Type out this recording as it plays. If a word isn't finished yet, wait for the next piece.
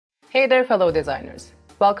Hey there, fellow designers.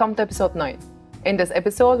 Welcome to episode 9. In this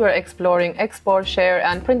episode, we're exploring export, share,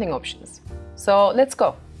 and printing options. So let's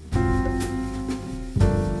go.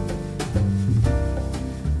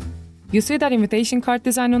 You see that invitation card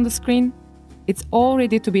design on the screen? It's all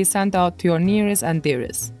ready to be sent out to your nearest and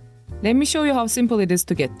dearest. Let me show you how simple it is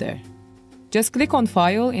to get there. Just click on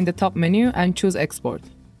File in the top menu and choose Export.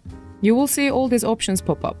 You will see all these options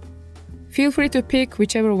pop up. Feel free to pick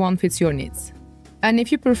whichever one fits your needs. And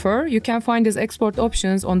if you prefer, you can find these export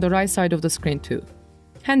options on the right side of the screen too.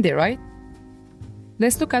 Handy, right?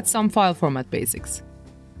 Let's look at some file format basics.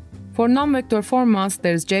 For non-vector formats,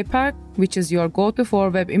 there's JPEG, which is your go-to for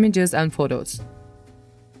web images and photos.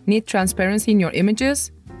 Need transparency in your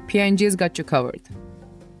images? PNG's got you covered.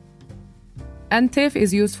 And TIFF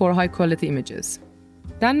is used for high-quality images.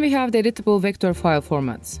 Then we have the editable vector file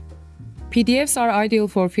formats. PDFs are ideal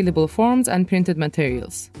for fillable forms and printed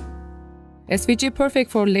materials. SVG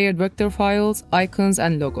perfect for layered vector files, icons,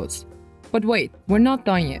 and logos. But wait, we're not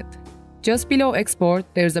done yet. Just below Export,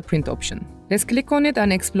 there's a print option. Let's click on it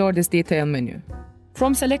and explore this detail menu.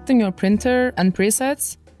 From selecting your printer and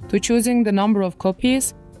presets, to choosing the number of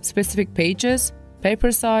copies, specific pages,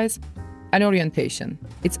 paper size, and orientation.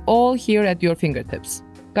 It's all here at your fingertips.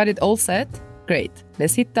 Got it all set? Great.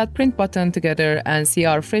 Let's hit that print button together and see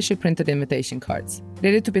our freshly printed invitation cards,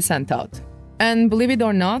 ready to be sent out. And believe it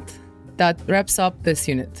or not, that wraps up this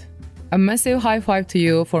unit. A massive high five to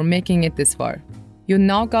you for making it this far. You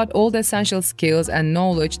now got all the essential skills and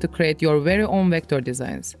knowledge to create your very own vector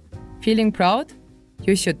designs. Feeling proud?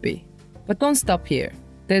 You should be. But don't stop here.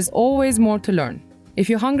 There's always more to learn. If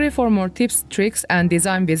you're hungry for more tips, tricks, and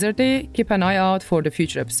design wizardry, keep an eye out for the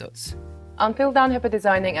future episodes. Until then, happy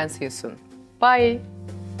designing and see you soon. Bye!